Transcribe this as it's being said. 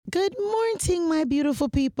Good morning, my beautiful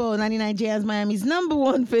people. 99 Jazz Miami's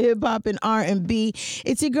 #1 for hip hop and R&B.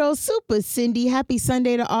 It's your girl, Super Cindy. Happy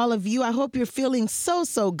Sunday to all of you. I hope you're feeling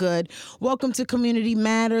so good. Welcome to Community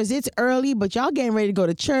Matters. It's early, but y'all getting ready to go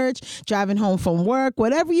to church, driving home from work,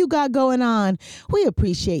 whatever you got going on. We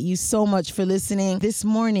appreciate you so much for listening. This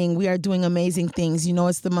morning, we are doing amazing things. You know,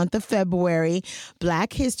 it's the month of February,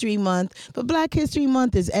 Black History Month, but Black History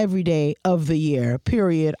Month is every day of the year,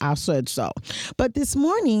 period. I said so. But this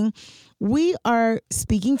morning, we are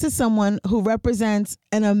speaking to someone who represents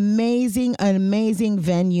an amazing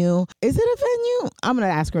venue. Is it a venue? I'm going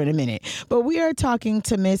to ask her in a minute. But we are talking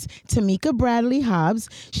to Miss Tameka Bradley Hobbs.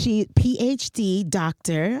 She PhD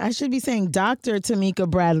doctor. I should be saying Dr. Tameka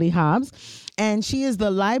Bradley Hobbs. And she is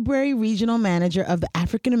the Library Regional Manager of the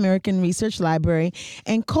African American Research Library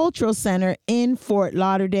and Cultural Center in Fort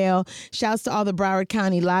Lauderdale. Shouts to all the Broward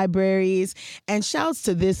County libraries, and shouts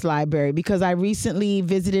to this library because I recently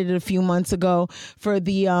visited it a few months ago for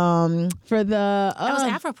the that was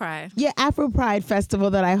Afro Pride. Yeah, Afro Pride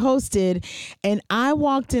Festival that I hosted, and I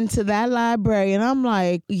walked into that library and I'm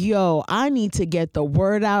like, yo, I need to get the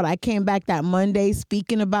word out. I came back that Monday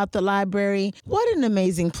speaking about the library. What an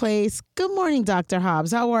amazing place. Good morning, Dr.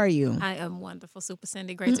 Hobbs. How are you? I am wonderful, Super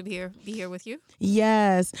Cindy. Great to be here with you.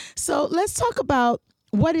 Yes. So let's talk about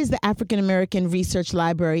what is the African American Research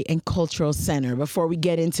Library and Cultural Center before we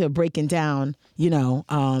get into breaking down,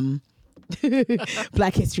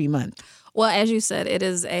 Black History Month. Well, as you said, it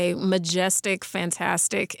is a majestic,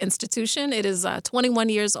 fantastic institution. It is 21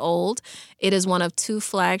 years old. It is one of 2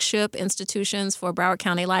 flagship institutions for Broward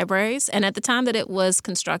County Libraries. And at the time that it was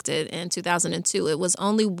constructed in 2002, it was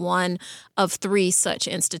only one of 3 such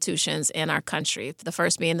institutions in our country. The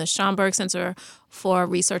first being the Schomburg Center for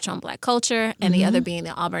Research on Black Culture, and the other being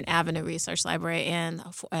the Auburn Avenue Research Library in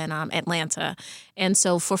Atlanta. And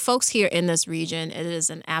so for folks here in this region, it is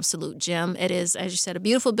an absolute gem. It is, as you said, a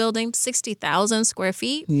beautiful building, 60,000 square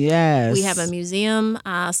feet. Yes. We have a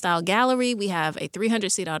museum-style gallery. We have a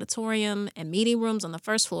 300-seat auditorium and meeting rooms on the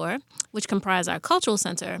first floor, which comprise our cultural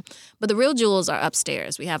center. But the real jewels are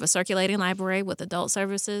upstairs. We have a circulating library with adult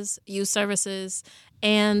services, youth services,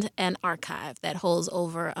 and an archive that holds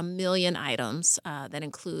over 1 million items that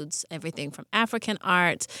includes everything from African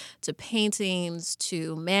art to paintings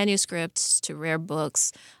to manuscripts to rare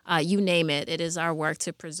books. You name it. It is our work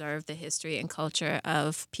to preserve the history and culture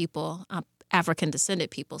of people, African-descended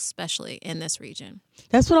people, especially in this region.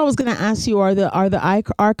 That's what I was going to ask you. Are the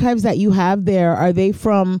archives that you have there, are they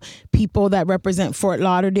from people that represent Fort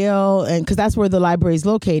Lauderdale? And because that's where the library is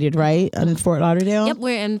located, right? In Fort Lauderdale? Yep,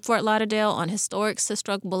 we're in Fort Lauderdale on historic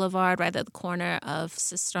Sistrunk Boulevard, right at the corner of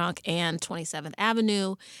Sistrunk and 27th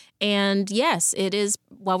Avenue. And yes, it is,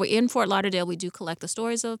 while we're in Fort Lauderdale, we do collect the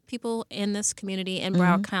stories of people in this community in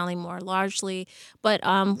Broward County more largely. But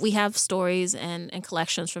we have stories and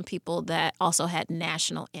collections from people that also had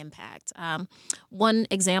national impact. One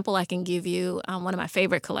example I can give you, one of my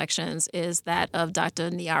favorite collections is that of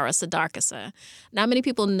Dr. Niara Sadarkasa. Not many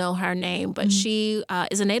people know her name, but she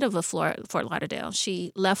is a native of Fort Lauderdale.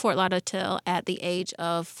 She left Fort Lauderdale at the age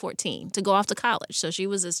of 14 to go off to college. So she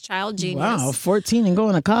was this child genius. Wow, 14 and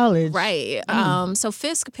going to college. Right. So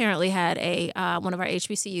Fisk apparently had one of our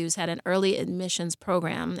HBCUs had an early admissions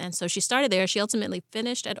program. And so she started there. She ultimately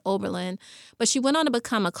finished at Oberlin, but she went on to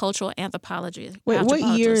become a cultural anthropologist. Wait, what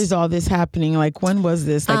year is all this happening? Like, when was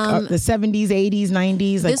this? Like the 70s, 80s,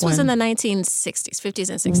 90s? Like this was in the 1960s, 50s,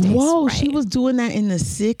 and 60s. Whoa, right. She was doing that in the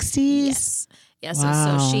 60s? Yes.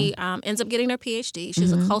 Wow. And so she ends up getting her PhD.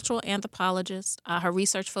 She's a cultural anthropologist. Her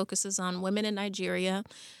research focuses on women in Nigeria.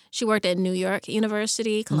 She worked at New York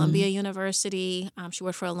University, Columbia University. She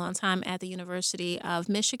worked for a long time at the University of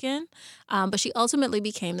Michigan. But she ultimately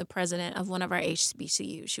became the president of one of our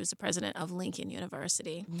HBCUs. She was the president of Lincoln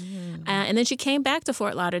University. And then she came back to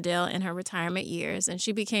Fort Lauderdale in her retirement years, and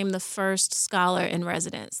she became the first scholar in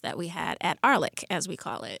residence that we had at ARLIC, as we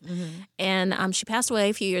call it. And she passed away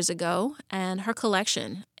a few years ago, and her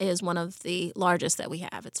collection is one of the largest that we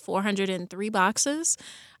have. It's 403 boxes.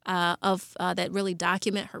 That really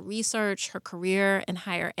document her research, her career in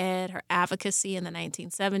higher ed, her advocacy in the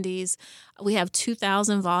 1970s. We have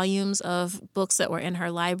 2,000 volumes of books that were in her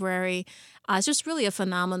library. It's just really a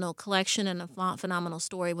phenomenal collection and a phenomenal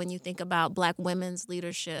story when you think about Black women's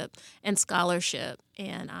leadership and scholarship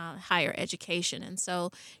and higher education. And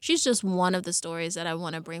so she's just one of the stories that I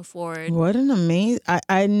want to bring forward. What an amazing...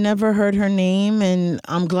 I never heard her name, and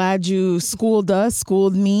I'm glad you schooled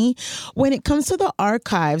me. When it comes to the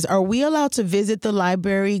archives, are we allowed to visit the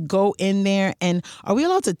library, go in there, and are we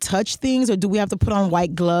allowed to touch things, or do we have to put on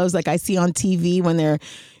white gloves like I see on TV when they're,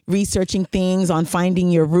 researching things on finding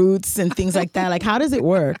your roots and things like that? Like, how does it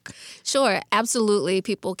work? Sure, absolutely.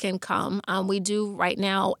 People can come. We do right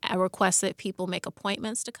now request that people make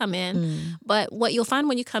appointments to come in. But what you'll find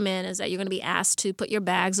when you come in is that you're going to be asked to put your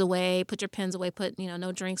bags away, put your pens away, put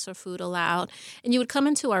no drinks or food allowed. And you would come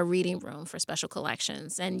into our reading room for special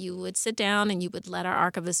collections. And you would sit down and you would let our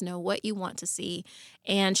archivist know what you want to see.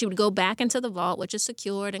 And she would go back into the vault, which is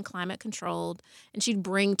secured and climate controlled. And she'd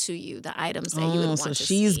bring to you the items that you would want to see. So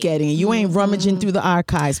she's getting it. You ain't rummaging through the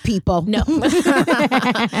archives, people. No.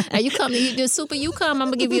 Now you come, you come, I'm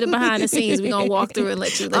going to give you the behind the scenes. We're going to walk through and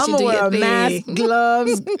let you do your thing. I'm going to wear a mask,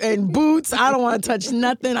 gloves, and boots. I don't want to touch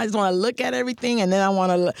nothing. I just want to look at everything, and then I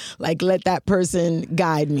want to let that person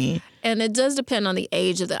guide me. And it does depend on the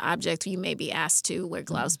age of the object. You may be asked to wear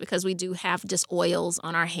gloves because we do have just oils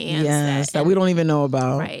on our hands. Yes, that we don't even know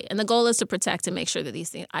about. Right. And the goal is to protect and make sure that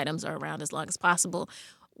these items are around as long as possible.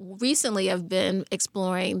 Recently, I've been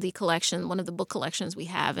exploring the collection, one of the book collections we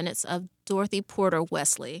have, and it's of Dorothy Porter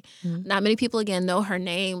Wesley. Not many people, again, know her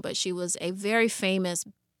name, but she was a very famous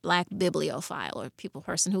Black bibliophile or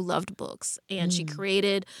person who loved books. And she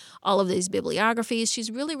created all of these bibliographies. She's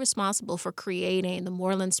really responsible for creating the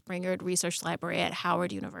Moreland Springard Research Library at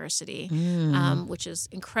Howard University, which is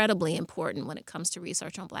incredibly important when it comes to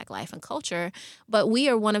research on Black life and culture. But we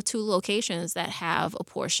are one of 2 locations that have a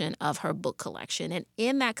portion of her book collection. And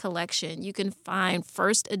in that collection, you can find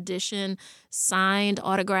first edition signed,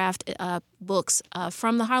 autographed books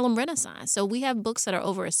from the Harlem Renaissance. So we have books that are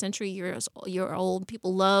over a year old.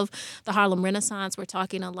 People love the Harlem Renaissance. We're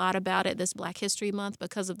talking a lot about it this Black History Month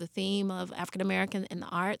because of the theme of African American in the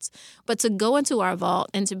arts. But to go into our vault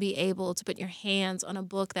and to be able to put your hands on a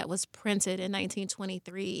book that was printed in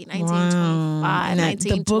 1923, 1925,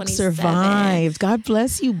 1927. The book survived. God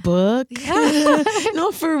bless you, book.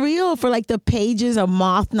 No, for real. For the pages, a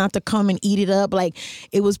moth not to come and eat it up.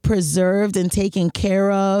 It was preserved and taken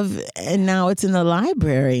care of, and now it's in the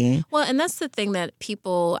library. Well, and that's the thing that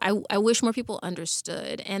I wish more people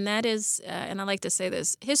understood. And that is, and I like to say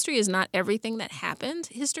this, history is not everything that happened.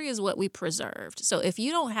 History is what we preserved. So if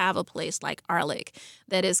you don't have a place like Arlick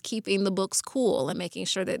that is keeping the books cool and making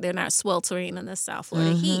sure that they're not sweltering in the South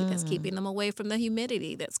Florida heat, that's keeping them away from the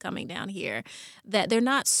humidity that's coming down here, that they're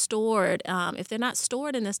not stored, if they're not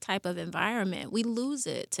stored in this type of environment, we lose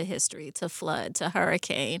it to history, to flood, to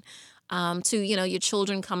hurricane. To your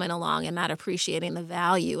children coming along and not appreciating the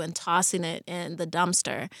value and tossing it in the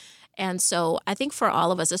dumpster. And so I think for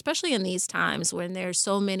all of us, especially in these times when there's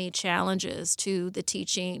so many challenges to the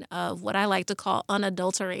teaching of what I like to call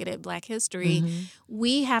unadulterated Black history,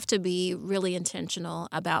 we have to be really intentional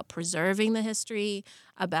about preserving the history,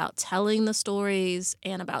 about telling the stories,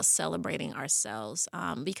 and about celebrating ourselves.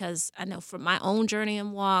 Because I know from my own journey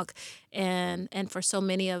and walk, and for so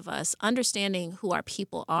many of us, understanding who our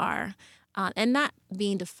people are, and not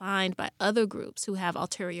being defined by other groups who have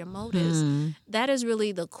ulterior motives. That is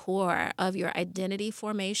really the core of your identity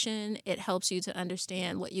formation. It helps you to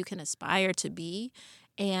understand what you can aspire to be.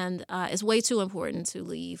 And it's way too important to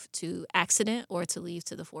leave to accident or to leave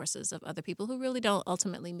to the forces of other people who really don't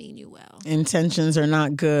ultimately mean you well. Intentions are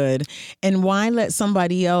not good. And why let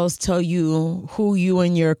somebody else tell you who you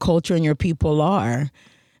and your culture and your people are?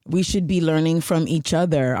 We should be learning from each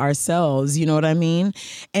other, ourselves. You know what I mean?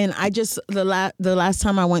 And I just, the last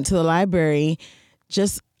time I went to the library,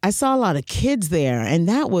 I saw a lot of kids there, and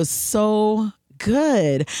that was so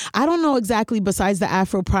good. I don't know exactly besides the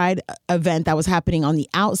Afro Pride event that was happening on the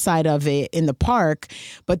outside of it in the park.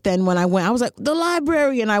 But then when I went, I was like, the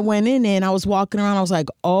library. And I went in and I was walking around. I was like,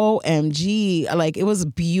 OMG. It was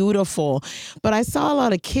beautiful. But I saw a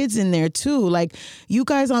lot of kids in there too. You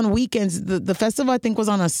guys on weekends, the festival I think was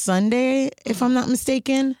on a Sunday, if I'm not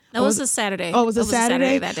mistaken. No, it was a Saturday. Oh, it was a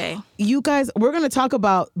Saturday that day. You guys, we're going to talk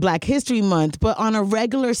about Black History Month, but on a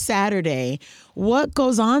regular Saturday, what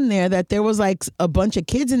goes on there that there was a bunch of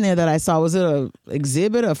kids in there that I saw? Was it an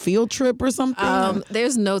exhibit, a field trip or something?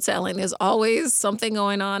 There's no telling. There's always something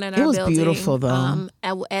going on in our building. It was beautiful, though.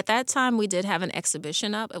 At that time, we did have an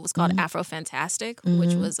exhibition up. It was called Afrofantastic,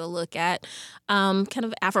 which was a look at kind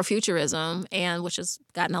of Afrofuturism, and which has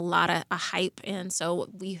gotten a lot of hype. And so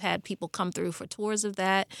we had people come through for tours of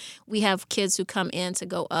that. We have kids who come in to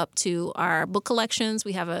go up to our book collections.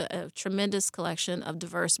 We have a tremendous collection of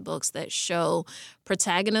diverse books that show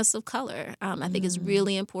protagonists of color. I think it's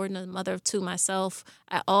really important. As a mother of 2 myself,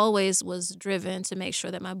 I always was driven to make sure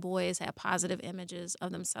that my boys had positive images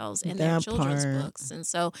of themselves in their children's books. And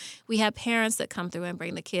so we have parents that come through and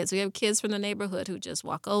bring the kids. We have kids from the neighborhood who just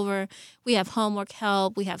walk over. We have homework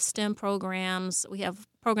help. We have STEM programs. We have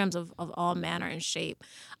programs of all manner and shape.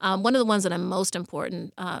 One of the ones that I'm most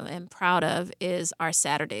important and proud of is our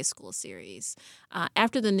Saturday School series.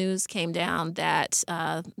 After the news came down that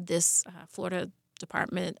this Florida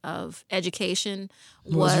Department of Education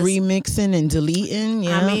was remixing and deleting.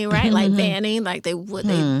 Yeah, I mean, right, like banning, like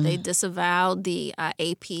they disavowed the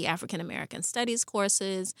AP African American Studies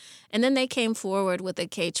courses, and then they came forward with a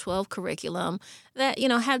K-12 curriculum that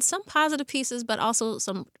had some positive pieces, but also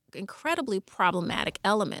some incredibly problematic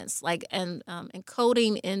elements, like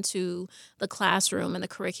encoding into the classroom and the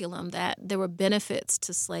curriculum that there were benefits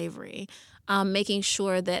to slavery, making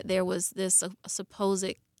sure that there was this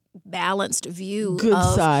supposed balanced view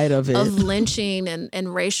side of it, of lynching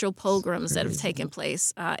and racial pogroms that have taken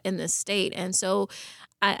place in this state. And so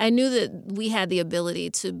I knew that we had the ability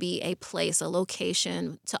to be a place, a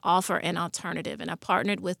location to offer an alternative. And I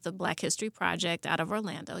partnered with the Black History Project out of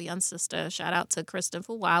Orlando, Young Sister. Shout out to Kristen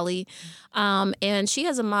Fawali. And she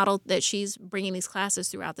has a model that she's bringing these classes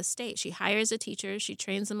throughout the state. She hires a teacher. She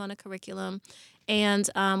trains them on a curriculum. And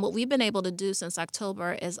what we've been able to do since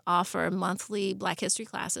October is offer monthly Black History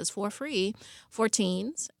classes for free for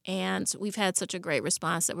teens. And we've had such a great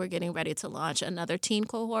response that we're getting ready to launch another teen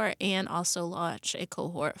cohort and also launch a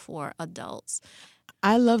cohort for adults.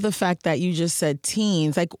 I love the fact that you just said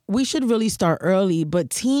teens. Like, we should really start early, but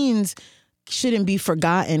teens shouldn't be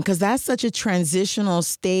forgotten, because that's such a transitional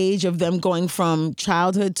stage of them going from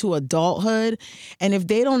childhood to adulthood. And if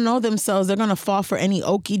they don't know themselves, they're going to fall for any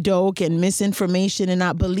okie doke and misinformation and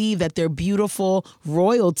not believe that they're beautiful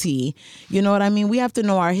royalty. You know what I mean? We have to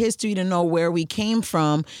know our history to know where we came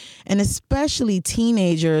from. And especially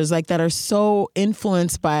teenagers like that are so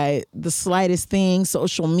influenced by the slightest thing,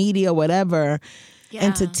 social media, whatever. Yeah.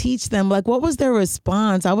 And to teach them, like, what was their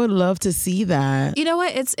response? I would love to see that. You know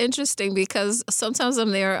what? It's interesting because sometimes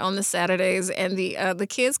I'm there on the Saturdays and the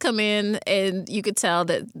kids come in and you could tell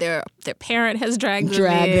that their parent has dragged them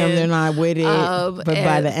in. They're not with it. But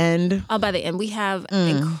by the end? By the end, we have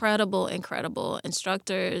incredible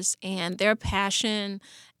instructors, and their passion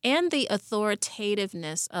and the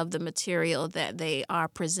authoritativeness of the material that they are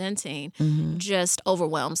presenting just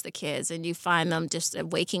overwhelms the kids. And you find them just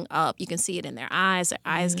waking up. You can see it in their eyes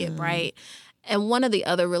get bright. And one of the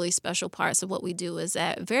other really special parts of what we do is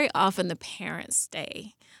that very often the parents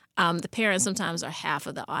stay. The parents sometimes are half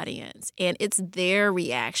of the audience, and it's their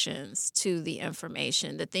reactions to the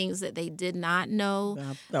information, the things that they did not know,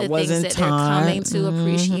 the things that they're coming to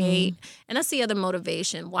appreciate. And that's the other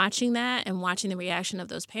motivation. Watching that and watching the reaction of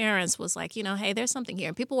those parents was like, hey, there's something here.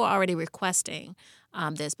 And people were already requesting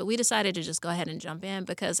this, but we decided to just go ahead and jump in,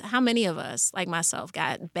 because how many of us, like myself,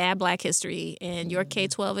 got bad Black history in your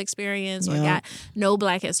K-12 experience or got no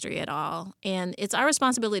Black history at all? And it's our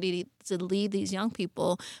responsibility to lead these young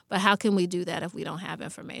people, but how can we do that if we don't have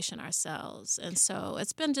information ourselves? And so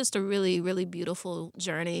it's been just a really, really beautiful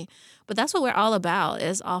journey. But that's what we're all about,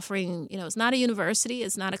 is offering, it's not a university,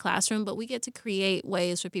 it's not a classroom, but we get to create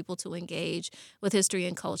ways for people to engage with history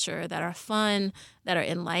and culture that are fun, that are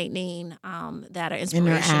enlightening, that are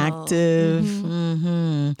inspirational.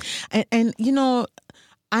 Interactive. And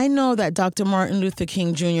I know that Dr. Martin Luther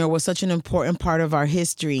King Jr. was such an important part of our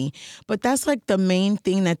history, but that's like the main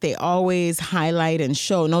thing that they always highlight and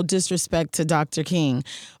show. No disrespect to Dr. King,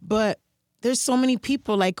 but there's so many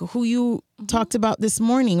people like who you talked about this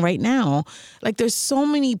morning right now. Like, there's so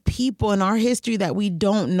many people in our history that we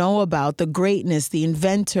don't know about, the greatness, the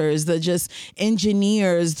inventors, the just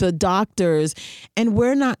engineers, the doctors, and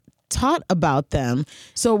we're not taught about them.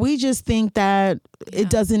 So we just think that it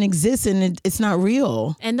doesn't exist and it's not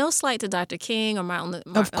real. And no slight to Dr. King or Malcolm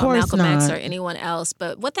not. X or anyone else.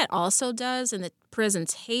 But what that also does in the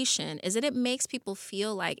presentation is that it makes people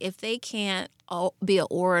feel like if they can't be an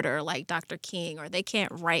orator like Dr. King, or they can't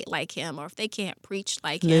write like him, or if they can't preach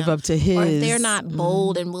like live him, up to his, or if they're not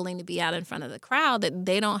bold and willing to be out in front of the crowd, that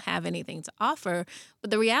they don't have anything to offer. But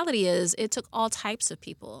the reality is it took all types of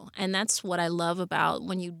people. And that's what I love about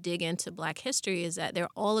when you dig into Black history, is that there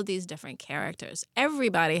are all of these different characters.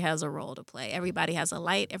 Everybody has a role to play. Everybody has a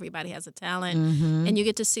light. Everybody has a talent. And you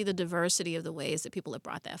get to see the diversity of the ways that people have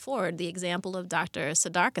brought that forward. The example of Dr.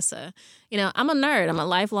 Sadarkasa. I'm a nerd. I'm a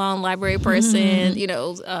lifelong library person,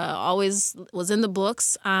 always was in the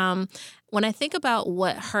books. When I think about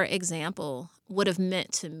what her example would have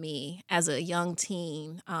meant to me as a young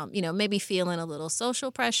teen, maybe feeling a little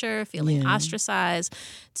social pressure, feeling ostracized,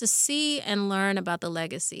 to see and learn about the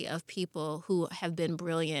legacy of people who have been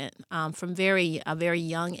brilliant from a very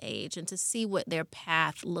young age, and to see what their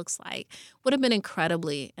path looks like would have been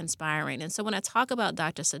incredibly inspiring. And so when I talk about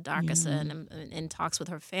Dr. Sadarkisa and talks with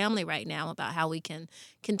her family right now about how we can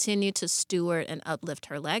continue to steward and uplift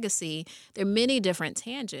her legacy, there are many different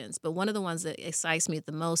tangents, but one of the ones that excites me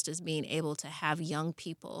the most is being able to have young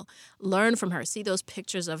people learn from her, see those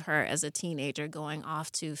pictures of her as a teenager going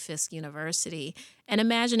off to Fisk University and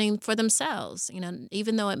imagining for themselves,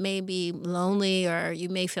 even though it may be lonely or you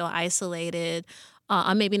may feel isolated,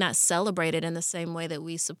 or maybe not celebrated in the same way that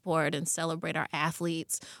we support and celebrate our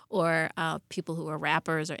athletes or people who are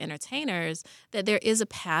rappers or entertainers, that there is a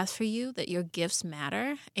path for you, that your gifts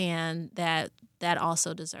matter, and that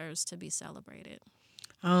also deserves to be celebrated.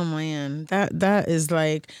 Oh man, that is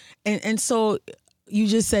like, and so you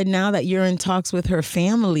just said now that you're in talks with her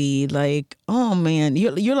family, like, oh man,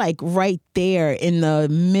 you're like right there in the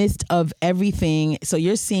midst of everything. So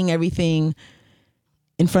you're seeing everything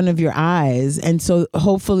in front of your eyes. And so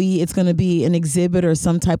hopefully it's going to be an exhibit or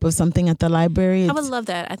some type of something at the library. I would love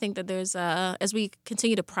that. I think that there's, as we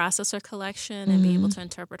continue to process her collection and be able to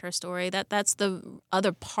interpret her story, that's the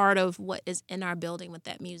other part of what is in our building with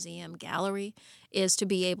that museum gallery, is to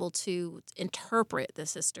be able to interpret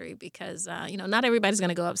this history, because, not everybody's going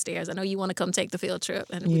to go upstairs. I know you want to come take the field trip,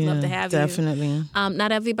 and we'd love to have definitely. you.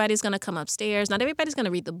 Not everybody's going to come upstairs. Not everybody's going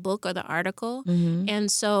to read the book or the article.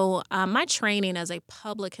 And so my training as a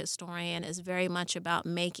public historian is very much about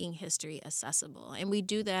making history accessible. And we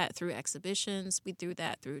do that through exhibitions. We do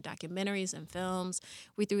that through documentaries and films.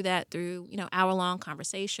 We do that through, hour-long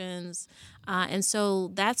conversations. And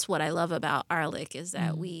so that's what I love about ARLIC, is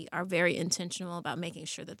that we are very intentional about making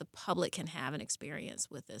sure that the public can have an experience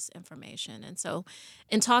with this information. And so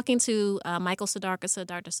in talking to Michael Sadarkisa,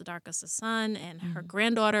 Dr. Sadarkisa's son, and her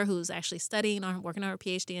granddaughter, who's actually working on her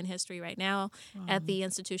PhD in history right now at the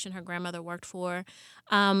institution her grandmother worked for,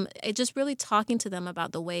 just really talking to them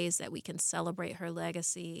about the ways that we can celebrate her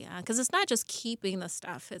legacy. Because it's not just keeping the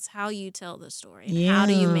stuff, it's how you tell the story. And how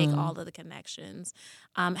do you make all of the connections?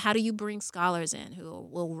 How do you bring scholars in who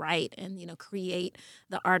will write and, create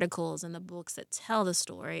the articles and the books that tell the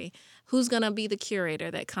story? Who's going to be the curator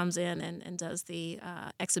that comes in and does the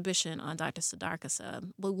exhibition on Dr.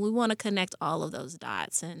 Sadarkisa? But we want to connect all of those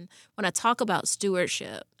dots. And when I talk about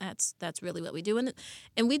stewardship, that's really what we do.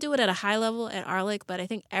 And we do it at a high level at ARLIC, but I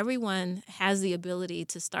think everyone has the ability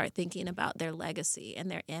to start thinking about their legacy and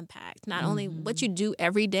their impact. Not only what you do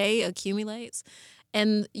every day accumulates,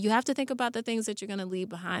 and you have to think about the things that you're going to leave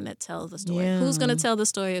behind that tell the story. Yeah. Who's going to tell the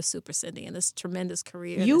story of Super Cindy and this tremendous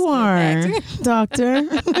career? You are, doctor.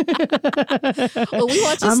 Well, we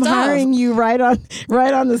want your I'm stuff. hiring you right on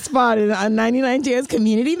the spot on 99 Jazz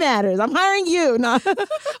Community Matters. I'm hiring you. No.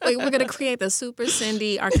 We're going to create the Super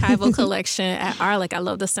Cindy archival collection at ARLIC. I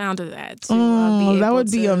love the sound of that. That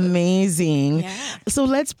would be amazing. Yeah. So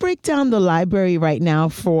let's break down the library right now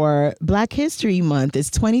for Black History Month. It's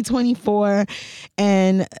 2024.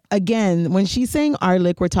 And again, when she's saying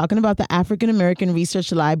ARLIC, we're talking about the African American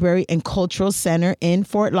Research Library and Cultural Center in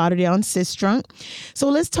Fort Lauderdale and Sistrunk. So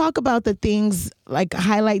let's talk about the things, like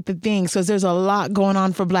highlight the things, because there's a lot going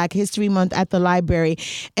on for Black History Month at the library.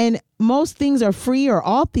 And most things are free, or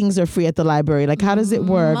all things are free at the library. Like, how does it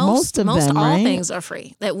work? Most of them, all right? things are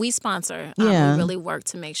free that we sponsor. We really work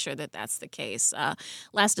to make sure that that's the case.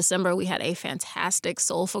 Last December, we had a fantastic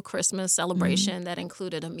Soulful Christmas celebration that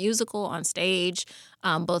included a musical on stage,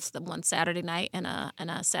 both the one Saturday night and a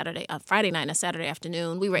Friday night and a Saturday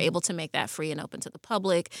afternoon. We were able to make that free and open to the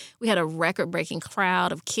public. We had a record-breaking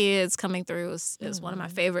crowd of kids coming through. It was one of my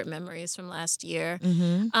favorite memories from last year.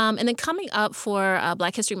 And then coming up for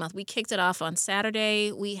Black History Month, we kicked it off on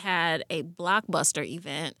Saturday. We had a blockbuster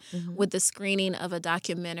event with the screening of a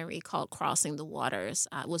documentary called Crossing the Waters.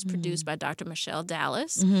 It was produced by Dr. Michelle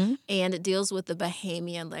Dallas, and it deals with the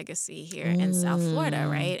Bahamian legacy here in South Florida,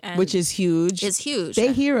 right? And which is huge. It's huge.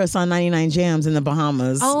 They hear us on 99 Jams in the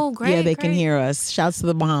Bahamas. Oh, great. Yeah, they can hear us. Shouts to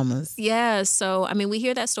the Bahamas. Yeah, so, we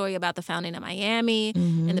hear that story about the founding of Miami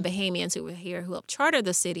and the Bahamians who were here who helped charter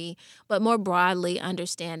the city, but more broadly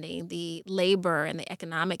understanding the labor and the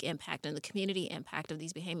economic impact impact and the community impact of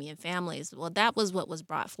these Bahamian families. Well, that was what was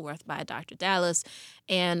brought forth by Dr. Dallas.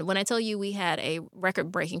 And when I tell you we had a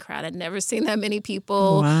record-breaking crowd, I'd never seen that many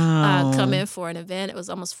people come in for an event. It was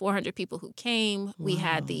almost 400 people who came. We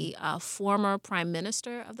had the former Prime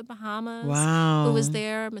Minister of the Bahamas who was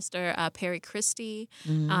there, Mr. Perry Christie.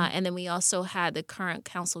 And then we also had the current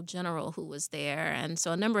Consul General who was there. And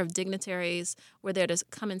so a number of dignitaries were there to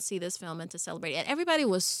come and see this film and to celebrate. And everybody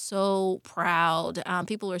was so proud.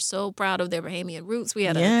 People were so proud of their Bahamian roots. We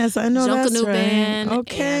had a Junkanoo band.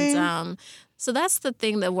 Okay. And so that's the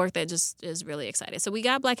thing, the work that just is really exciting. So we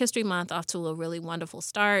got Black History Month off to a really wonderful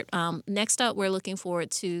start. Next up, we're looking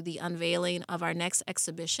forward to the unveiling of our next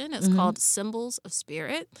exhibition. It's called Symbols of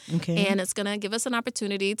Spirit. Okay. And it's going to give us an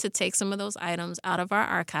opportunity to take some of those items out of our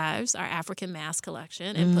archives, our African mask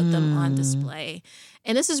collection, and put them on display.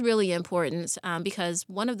 And this is really important because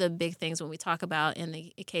one of the big things when we talk about in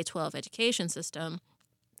the K-12 education system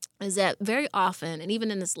is that very often, and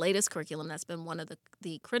even in this latest curriculum, that's been one of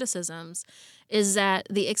the criticisms, is that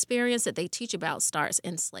the experience that they teach about starts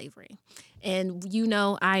in slavery. And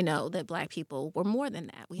I know that Black people were more than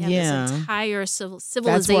that. We have this entire civilization.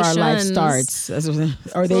 That's where our life starts,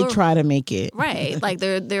 or they try to make it. Right. Like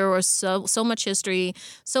there was so much history,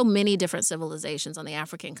 so many different civilizations on the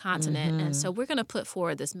African continent. And so we're going to put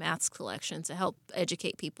forward this mask collection to help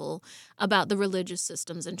educate people about the religious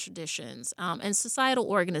systems and traditions and societal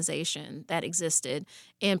organization that existed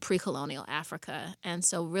in pre-colonial Africa. And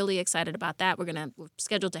so really excited about that. We're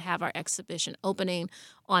scheduled to have our exhibition opening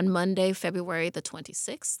on Monday, February the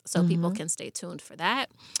 26th, so people can stay tuned for that.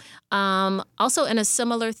 Also, in a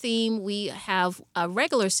similar theme, we have a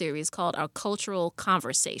regular series called our Cultural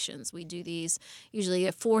Conversations. We do these usually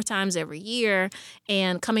 4 times every year,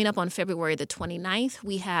 and coming up on February the 29th,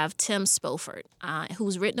 we have Tim Spoford,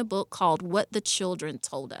 who's written a book called What the Children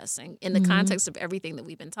Told Us. And in the context of everything that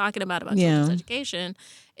we've been talking about children's education,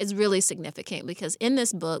 it's really significant because in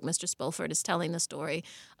this book, Mr. Spoford is telling the story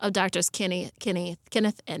of Doctors Kenneth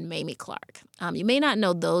and Mamie Clark. You may not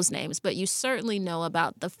know those names, but you certainly know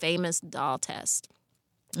about the famous doll test.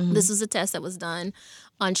 This is a test that was done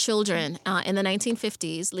on children in the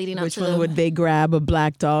 1950s leading up to Which one would they grab, a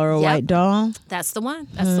black doll or a white doll? That's the one.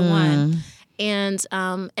 That's the one. And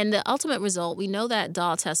the ultimate result, we know that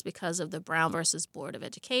doll test because of the Brown versus Board of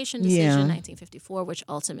Education decision in 1954, which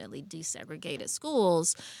ultimately desegregated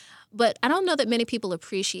schools. But I don't know that many people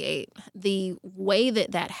appreciate the way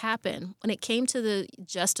that happened. When it came to the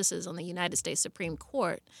justices on the United States Supreme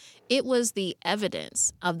Court, it was the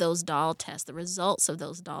evidence of those doll tests, the results of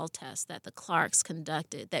those doll tests that the Clarks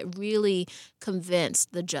conducted that really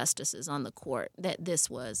convinced the justices on the court that this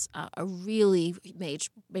was a really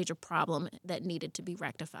major problem that needed to be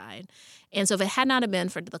rectified. And so if it had not have been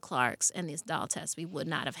for the Clarks and these doll tests, we would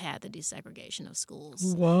not have had the desegregation of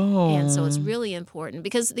schools. Whoa. And so it's really important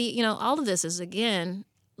because all of this is, again,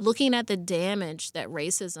 looking at the damage that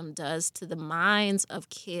racism does to the minds of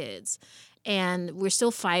kids. And we're still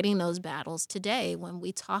fighting those battles today when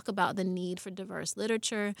we talk about the need for diverse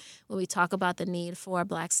literature, when we talk about the need for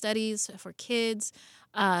Black studies for kids.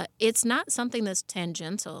 It's not something that's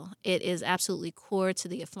tangential. It is absolutely core to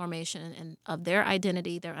the formation of their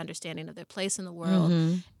identity, their understanding of their place in the world.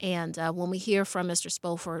 And when we hear from Mr.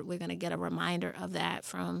 Spoford, we're going to get a reminder of that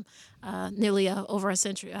from nearly over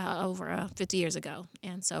 50 years ago.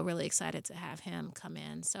 And so really excited to have him come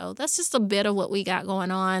in. So that's just a bit of what we got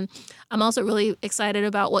going on. I'm also really excited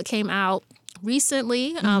about what came out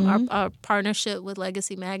recently, our partnership with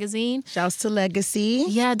Legacy Magazine. Shouts to Legacy.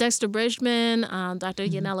 Yeah, Dexter Bridgman, Dr.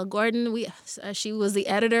 Yanela Gordon. She was the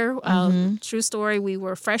editor. True story, we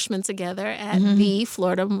were freshmen together at the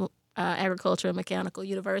Florida Agricultural and Mechanical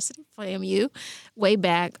University, FAMU, way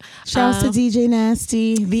back. Shouts to DJ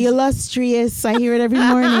Nasty, the illustrious. I hear it every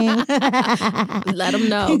morning. Let them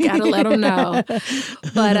know. Gotta let them know.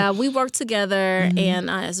 But we worked together and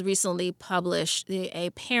has recently published a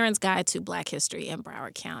Parent's Guide to Black History in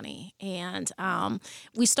Broward County. And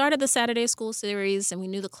we started the Saturday School series, and we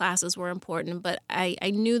knew the classes were important, but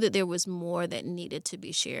I knew that there was more that needed to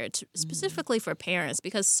be shared, specifically for parents,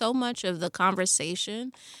 because so much of the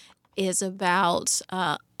conversation is about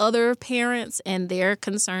other parents and their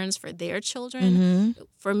concerns for their children.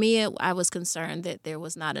 For me, I was concerned that there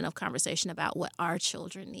was not enough conversation about what our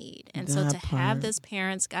children need. And so to have this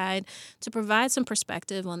Parent's Guide to provide some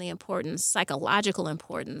perspective on the importance, psychological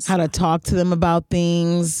importance. How to talk to them about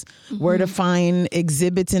things, where to find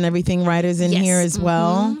exhibits and everything, writers in here as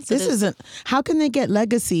well. So this isn't, how can they get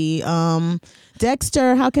Legacy?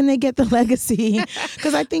 Dexter, how can they get the Legacy?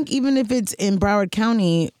 Because I think even if it's in Broward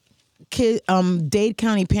County, Dade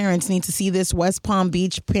County parents need to see this. West Palm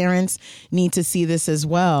Beach parents need to see this as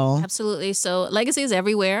well. Absolutely. So legacy is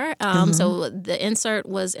everywhere. So the insert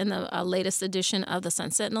was in the latest edition of the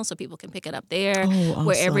Sun Sentinel, so people can pick it up there. Awesome.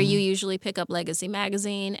 Wherever you usually pick up Legacy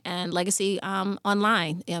magazine and Legacy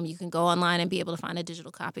online. You can go online and be able to find a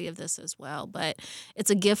digital copy of this as well. But it's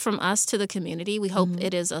a gift from us to the community. We hope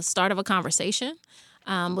it is a start of a conversation.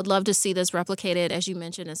 Would love to see this replicated, as you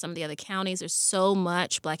mentioned, in some of the other counties. There's so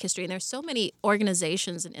much Black history, and there's so many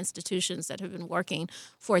organizations and institutions that have been working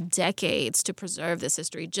for decades to preserve this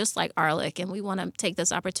history, just like ARLIC. And we want to take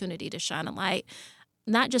this opportunity to shine a light,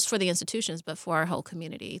 not just for the institutions, but for our whole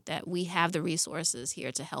community, that we have the resources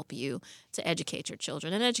here to help you to educate your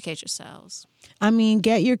children and educate yourselves. I mean,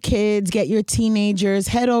 get your kids, get your teenagers,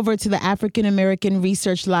 head over to the African American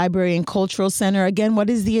Research Library and Cultural Center. Again, what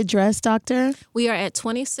is the address, Doctor? We are at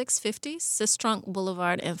 2650 Sistrunk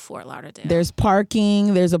Boulevard in Fort Lauderdale. There's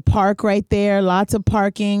parking. There's a park right there. Lots of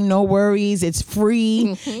parking. No worries. It's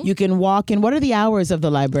free. You can walk in. What are the hours of the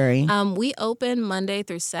library? We open Monday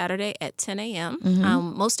through Saturday at 10 a.m.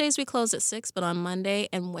 Most days we close at 6, but on Monday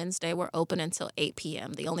and Wednesday we're open until 8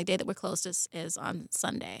 p.m. The only day that we're closed is on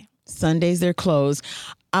Sunday. Sundays they're closed.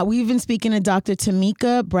 We've been speaking to Dr.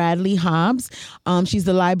 Tameka Bradley Hobbs. She's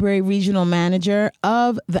the library regional manager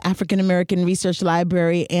of the African American Research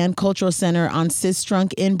Library and Cultural Center on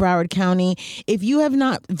Sistrunk in Broward County. If you have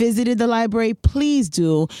not visited the library, please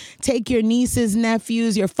do. Take your nieces,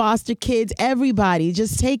 nephews, your foster kids, everybody.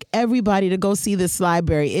 Just take everybody to go see this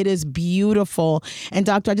library. It is beautiful. And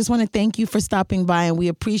Doctor, I just want to thank you for stopping by, and we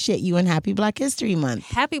appreciate you, and happy Black History Month.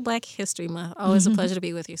 Happy Black History Month. Always a pleasure to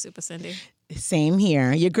be with you, Super Cindy. Same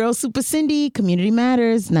here. Your girl, Super Cindy, Community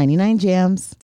Matters, 99 Jams.